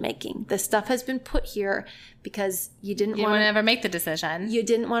decision making. The stuff has been put here because you didn't want to ever make the decision. You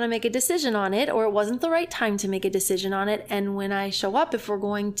didn't want to make a decision on it, or it wasn't the right time to make a decision on it. And when I show up, if we're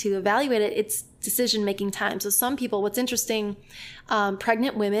going to evaluate it, it's decision making time. So some people, what's interesting,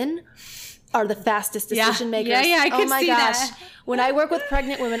 pregnant women are the fastest decision makers. Yeah, I could see that. When I work with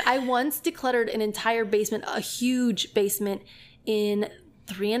pregnant women, I once decluttered an entire basement, a huge basement, in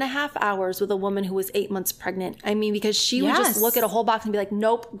 3.5 hours with a woman who was 8 months pregnant. I mean, because she would just look at a whole box and be like,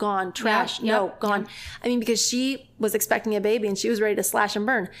 nope, gone, trash, gone. I mean, because she was expecting a baby and she was ready to slash and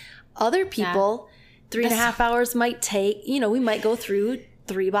burn. Other people, 3.5 hours might take, we might go through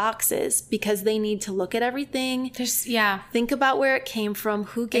 3 boxes because they need to look at everything. Think about where it came from,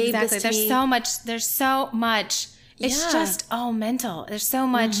 who gave this to me. There's so much. It's just all mental. There's so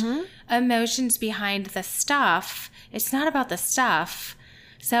much emotions behind the stuff. It's not about the stuff.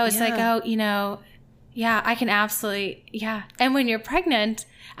 So it's like, I can absolutely, And when you're pregnant,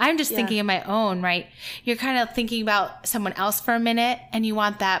 I'm just thinking of my own, right? You're kind of thinking about someone else for a minute and you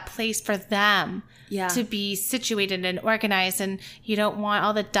want that place for them to be situated and organized, and you don't want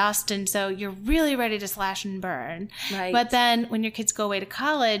all the dust. And so you're really ready to slash and burn. Right. But then when your kids go away to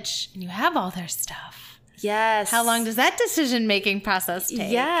college and you have all their stuff. Yes. How long does that decision-making process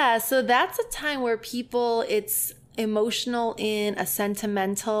take? Yeah. So that's a time where it's emotional in a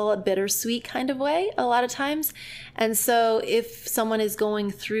sentimental, bittersweet kind of way a lot of times. And so if someone is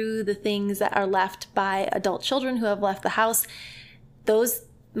going through the things that are left by adult children who have left the house, those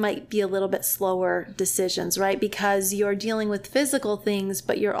might be a little bit slower decisions, right? Because you're dealing with physical things,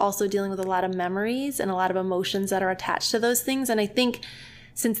 but you're also dealing with a lot of memories and a lot of emotions that are attached to those things. And I think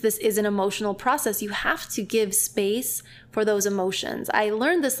since this is an emotional process, you have to give space for those emotions. I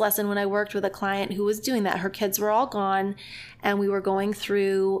learned this lesson when I worked with a client who was doing that. Her kids were all gone and we were going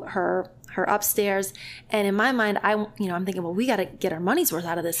through her upstairs. And in my mind, I'm thinking, well, we got to get our money's worth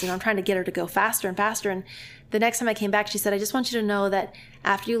out of this. I'm trying to get her to go faster and faster. And the next time I came back, she said, I just want you to know that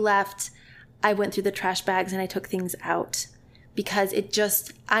after you left, I went through the trash bags and I took things out because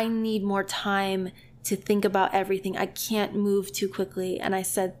I need more time to think about everything. I can't move too quickly. And I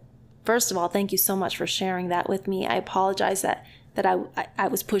said, first of all, thank you so much for sharing that with me. I apologize that I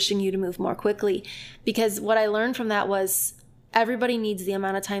was pushing you to move more quickly, because what I learned from that was everybody needs the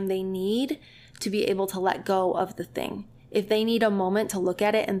amount of time they need to be able to let go of the thing. If they need a moment to look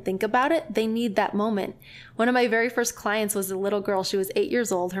at it and think about it, they need that moment. One of my very first clients was a little girl. She was 8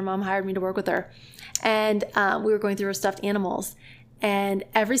 years old. Her mom hired me to work with her. And we were going through her stuffed animals. And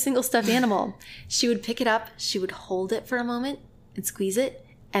every single stuffed animal, she would pick it up, she would hold it for a moment and squeeze it.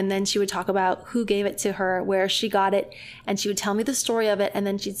 And then she would talk about who gave it to her, where she got it. And she would tell me the story of it. And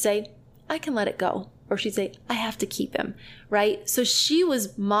then she'd say, I can let it go. Or she'd say, I have to keep him, right? So she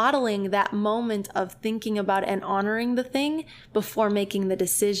was modeling that moment of thinking about and honoring the thing before making the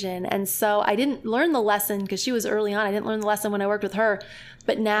decision. And so I didn't learn the lesson because she was early on. I didn't learn the lesson when I worked with her.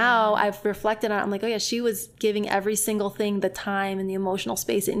 But now I've reflected on it. I'm like, oh yeah, she was giving every single thing the time and the emotional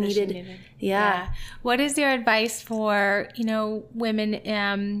space it needed. Yeah. What is your advice for, women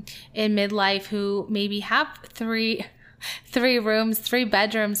in midlife who maybe have three rooms, 3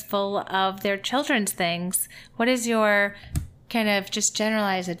 bedrooms full of their children's things? What is your kind of just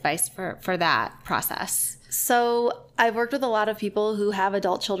generalized advice for that process? So I've worked with a lot of people who have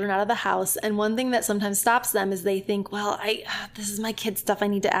adult children out of the house. And one thing that sometimes stops them is they think, well, this is my kid's stuff. I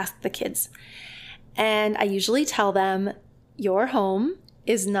need to ask the kids. And I usually tell them, your home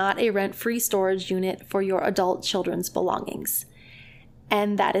is not a rent-free storage unit for your adult children's belongings.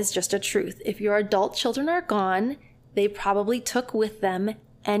 And that is just a truth. If your adult children are gone, they probably took with them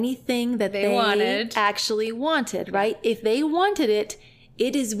anything that they wanted. actually wanted, right? If they wanted it,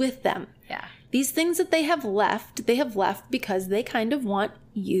 it is with them. Yeah. These things that they have left because they kind of want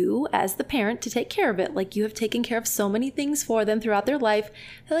you as the parent to take care of it. Like you have taken care of so many things for them throughout their life.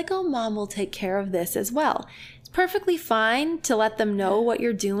 They're like, oh, mom will take care of this as well. It's perfectly fine to let them know what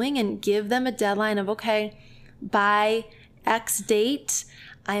you're doing and give them a deadline of, okay, by X date,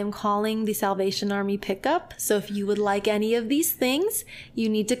 I am calling the Salvation Army pickup. So if you would like any of these things, you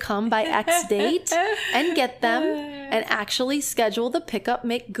need to come by X date and get them and actually schedule the pickup.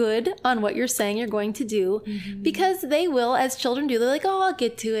 Make good on what you're saying you're going to do, because they will, as children do. They're like, oh, I'll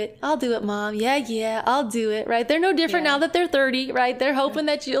get to it. I'll do it, mom. Yeah, I'll do it. Right? They're no different now that they're 30, right? They're hoping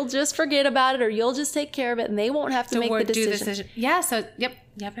that you'll just forget about it or you'll just take care of it and they won't have to make the decision. Yeah. So, yep.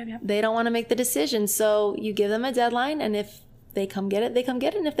 They don't want to make the decision. So you give them a deadline, and if they come get it, they come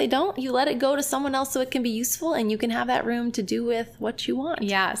get it. And if they don't, you let it go to someone else so it can be useful and you can have that room to do with what you want.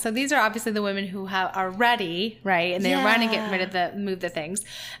 Yeah. So these are obviously the women who are ready, right? And they're ready to get rid of move the things.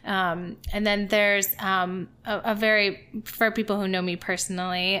 And then there's for people who know me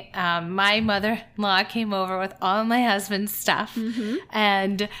personally, my mother-in-law came over with all of my husband's stuff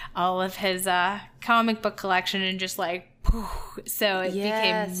and all of his comic book collection, and just like, so it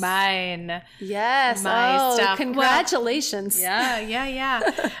became mine. Yes. My stuff. Congratulations. Well, yeah.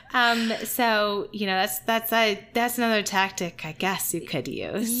 So, that's another tactic I guess you could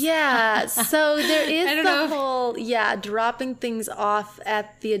use. Yeah. So there is the whole, dropping things off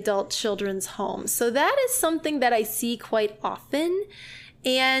at the adult children's home. So that is something that I see quite often.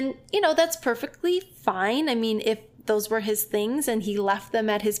 And, that's perfectly fine. I mean, if those were his things and he left them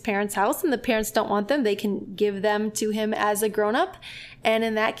at his parents' house and the parents don't want them, they can give them to him as a grown-up. And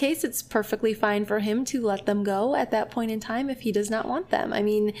in that case, it's perfectly fine for him to let them go at that point in time if he does not want them. I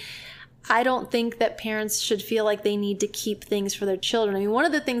mean, I don't think that parents should feel like they need to keep things for their children. I mean, one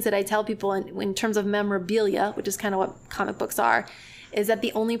of the things that I tell people in terms of memorabilia, which is kind of what comic books are, is that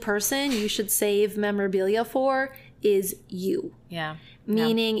the only person you should save memorabilia for is you. Yeah.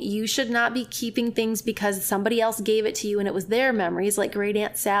 Meaning you should not be keeping things because somebody else gave it to you and it was their memories. Like Great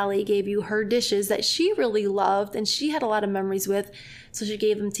Aunt Sally gave you her dishes that she really loved and she had a lot of memories with, so she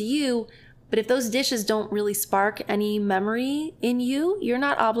gave them to you. But if those dishes don't really spark any memory in you, you're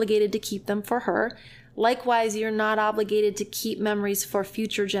not obligated to keep them for her. Likewise, you're not obligated to keep memories for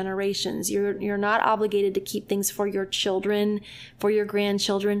future generations. You're not obligated to keep things for your children, for your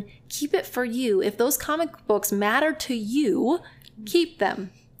grandchildren. Keep it for you. If those comic books matter to you, keep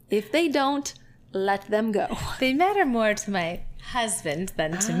them. If they don't, let them go. They matter more to my husband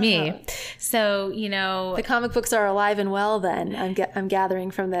than to me. So, the comic books are alive and well then, I'm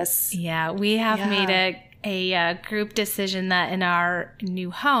gathering from this. Yeah, we have made a group decision that in our new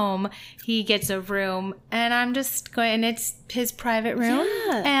home, he gets a room and I'm just going, and it's his private room.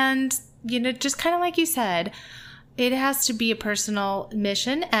 Yeah. And, just kind of like you said, it has to be a personal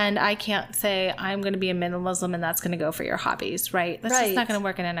mission, and I can't say I'm going to be a minimalism and that's going to go for your hobbies, right? That's just not going to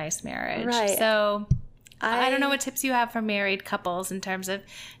work in a nice marriage. Right. So I don't know what tips you have for married couples in terms of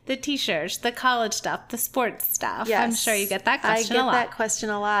the t-shirts, the college stuff, the sports stuff. Yes. I'm sure you get that question a lot. I get that question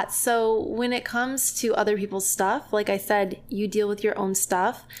a lot. So when it comes to other people's stuff, like I said, you deal with your own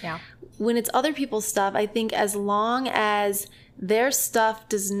stuff. Yeah. When it's other people's stuff, I think as long as their stuff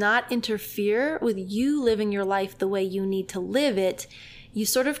does not interfere with you living your life the way you need to live it, you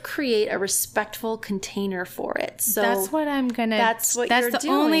sort of create a respectful container for it. So that's what I'm gonna. That's what that's you're the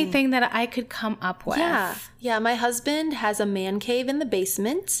doing. Only thing that I could come up with. Yeah. My husband has a man cave in the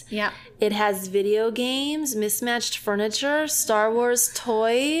basement. Yeah. It has video games, mismatched furniture, Star Wars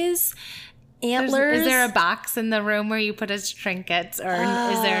toys, antlers. Is there a box in the room where you put his trinkets, or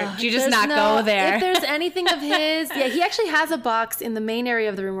is there? Do you just not go there? If there's anything of his, he actually has a box in the main area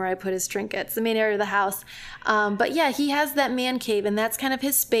of the room where I put his trinkets, the main area of the house. But yeah, he has that man cave, and that's kind of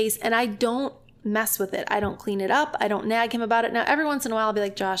his space. And I don't mess with it. I don't clean it up. I don't nag him about it. Now, every once in a while, I'll be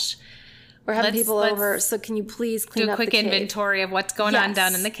like, Josh, we're having people over, so can you please clean up the cave? Do a quick inventory of what's going on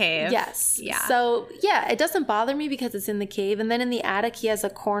down in the cave. Yes. Yeah. So, it doesn't bother me because it's in the cave. And then in the attic, he has a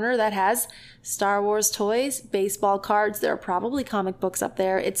corner that has Star Wars toys, baseball cards. There are probably comic books up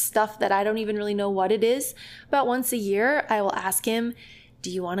there. It's stuff that I don't even really know what it is. About once a year, I will ask him, do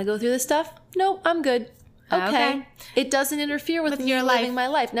you want to go through this stuff? No, I'm good. Okay. It doesn't interfere with me your living my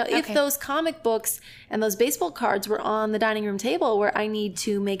life. Now, if those comic books and those baseball cards were on the dining room table where I need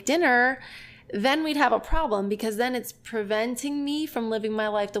to make dinner, then we'd have a problem, because then it's preventing me from living my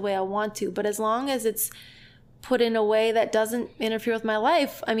life the way I want to. But as long as it's put in a way that doesn't interfere with my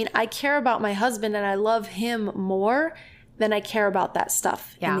life, I mean, I care about my husband and I love him more than I care about that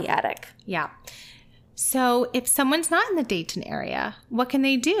stuff in the attic. Yeah. So if someone's not in the Dayton area, what can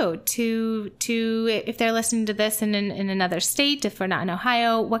they do to if they're listening to this in another state, if we're not in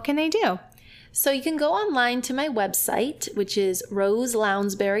Ohio, what can they do? So you can go online to my website, which is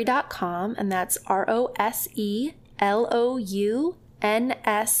roselounsbury.com, and that's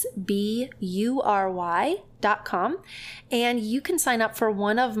ROSELOUNSBURY.com, and you can sign up for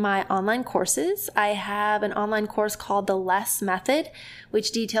one of my online courses. I have an online course called The Less Method,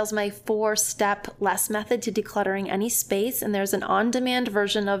 which details my 4-step less method to decluttering any space, and there's an on-demand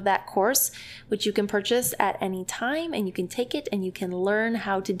version of that course which you can purchase at any time, and you can take it and you can learn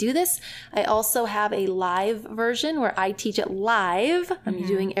how to do this. I also have a live version where I teach it live, I'm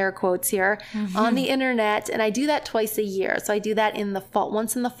doing air quotes here, on the internet, and I do that twice a year. So I do that in the fall,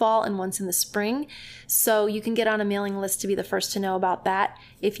 once in the fall and once in the spring. So you can get on a mailing list to be the first to know about that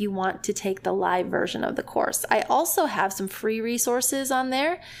if you want to take the live version of the course. I also have some free resources on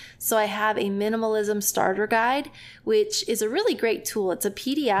there. So I have a minimalism starter guide, which is a really great tool. It's a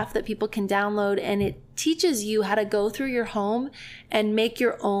PDF that people can download, and it teaches you how to go through your home and make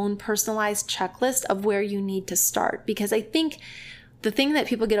your own personalized checklist of where you need to start. Because I think the thing that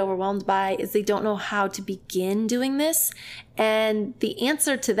people get overwhelmed by is they don't know how to begin doing this. And the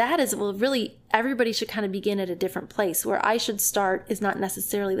answer to that is, well, really, everybody should kind of begin at a different place. Where I should start is not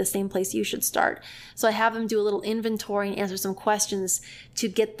necessarily the same place you should start. So I have them do a little inventory and answer some questions to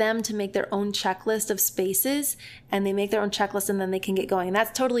get them to make their own checklist of spaces, and they make their own checklist and then they can get going. And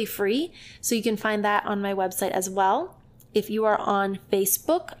that's totally free. So you can find that on my website as well. If you are on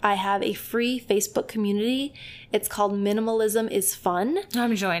Facebook, I have a free Facebook community. It's called Minimalism is Fun.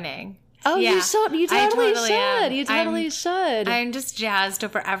 I'm joining. Oh, yeah. You totally should. Am. You totally should. I'm just jazzed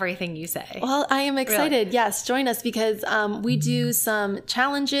over everything you say. Well, I am excited. Really. Yes, join us because we do some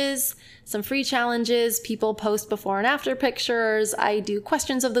challenges, some free challenges. People post before and after pictures. I do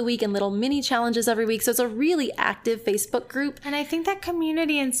questions of the week and little mini challenges every week. So it's a really active Facebook group. And I think that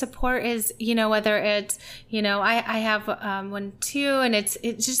community and support is, whether it's, I have one too, and it's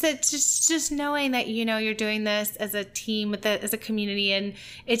just knowing that, you're doing this as a team as a community, and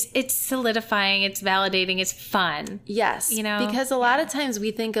it's solidifying, it's validating, it's fun. Yes. Because a lot of times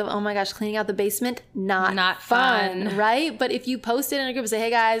we think of, oh my gosh, cleaning out the basement, not fun, right? But if you post it in a group and say, hey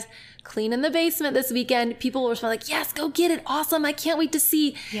guys, clean in the basement this weekend, people will respond like, yes, go get it. Awesome. I can't wait to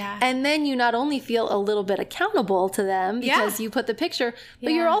see. Yeah. And then you not only feel a little bit accountable to them because you put the picture,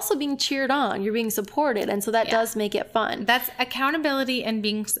 but you're also being cheered on. You're being supported. And so that does make it fun. That's accountability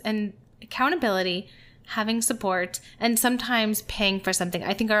and accountability, having support, and sometimes paying for something.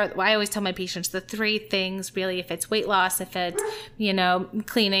 I think I always tell my patients the 3 things really, if it's weight loss, if it's,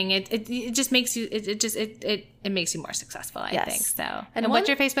 cleaning, it just makes you, it makes you more successful, I think. So, and what's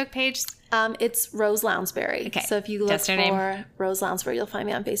your Facebook page? It's Rose Lounsbury. Okay. So if you look for name. Rose Lounsbury, you'll find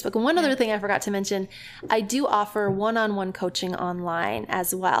me on Facebook. And one other thing I forgot to mention, I do offer one-on-one coaching online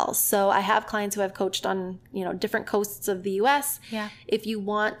as well. So I have clients who I've coached on, different coasts of the US. Yeah. If you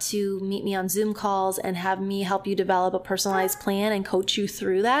want to meet me on Zoom calls and have me help you develop a personalized plan and coach you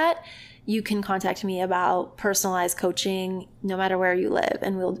through that, you can contact me about personalized coaching no matter where you live,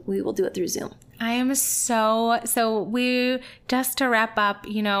 and we will do it through Zoom. I am so we just to wrap up,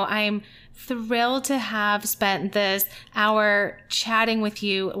 I'm thrilled to have spent this hour chatting with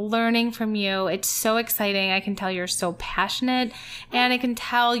you, learning from you. It's so exciting. I can tell you're so passionate, and I can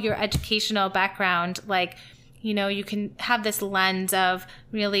tell your educational background, you can have this lens of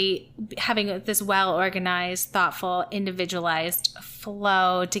really having this well-organized, thoughtful, individualized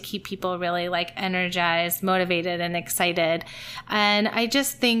flow to keep people really energized, motivated, and excited. And I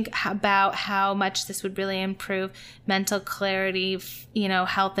just think about how much this would really improve mental clarity,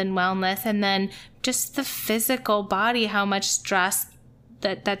 health and wellness, and then just the physical body, how much stress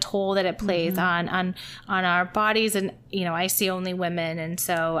that toll that it plays on our bodies. And I see only women, and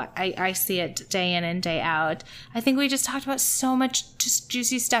so I see it day in and day out. I think we just talked about so much just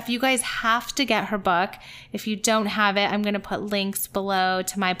juicy stuff. You guys have to get her book. If you don't have it, I'm going to put links below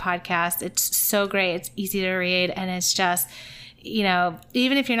to my podcast. It's so great. It's easy to read, and it's just, even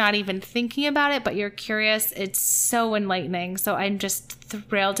if you're not even thinking about it, but you're curious, it's so enlightening. So I'm just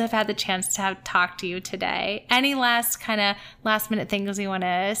thrilled to have had the chance to talk to you today. Any last minute things you want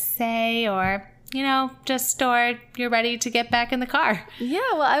to say, or, or you're ready to get back in the car? Yeah,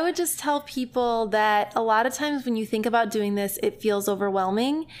 well, I would just tell people that a lot of times when you think about doing this, it feels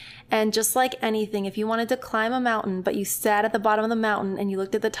overwhelming. And just like anything, if you wanted to climb a mountain, but you sat at the bottom of the mountain and you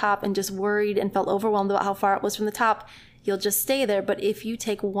looked at the top and just worried and felt overwhelmed about how far it was from the top, you'll just stay there. But if you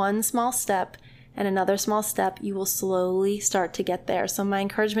take one small step and another small step, you will slowly start to get there. So my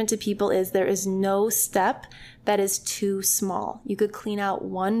encouragement to people is there is no step that is too small. You could clean out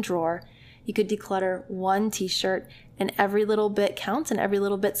one drawer. You could declutter one t-shirt, and every little bit counts, and every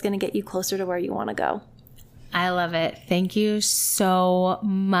little bit's going to get you closer to where you want to go. I love it. Thank you so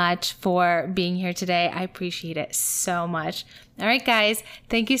much for being here today. I appreciate it so much. All right, guys.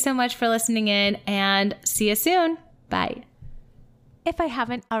 Thank you so much for listening in, and see you soon. Bye. If I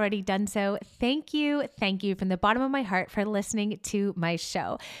haven't already done so, thank you from the bottom of my heart for listening to my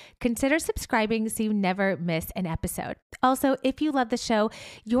show. Consider subscribing so you never miss an episode. Also, if you love the show,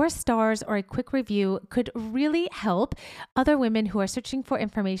 your stars or a quick review could really help other women who are searching for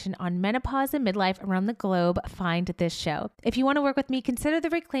information on menopause and midlife around the globe find this show. If you want to work with me, consider the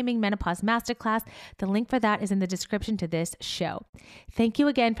Reclaiming Menopause Masterclass. The link for that is in the description to this show. Thank you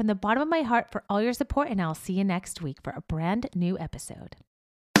again from the bottom of my heart for all your support, and I'll see you next week for a brand new episode.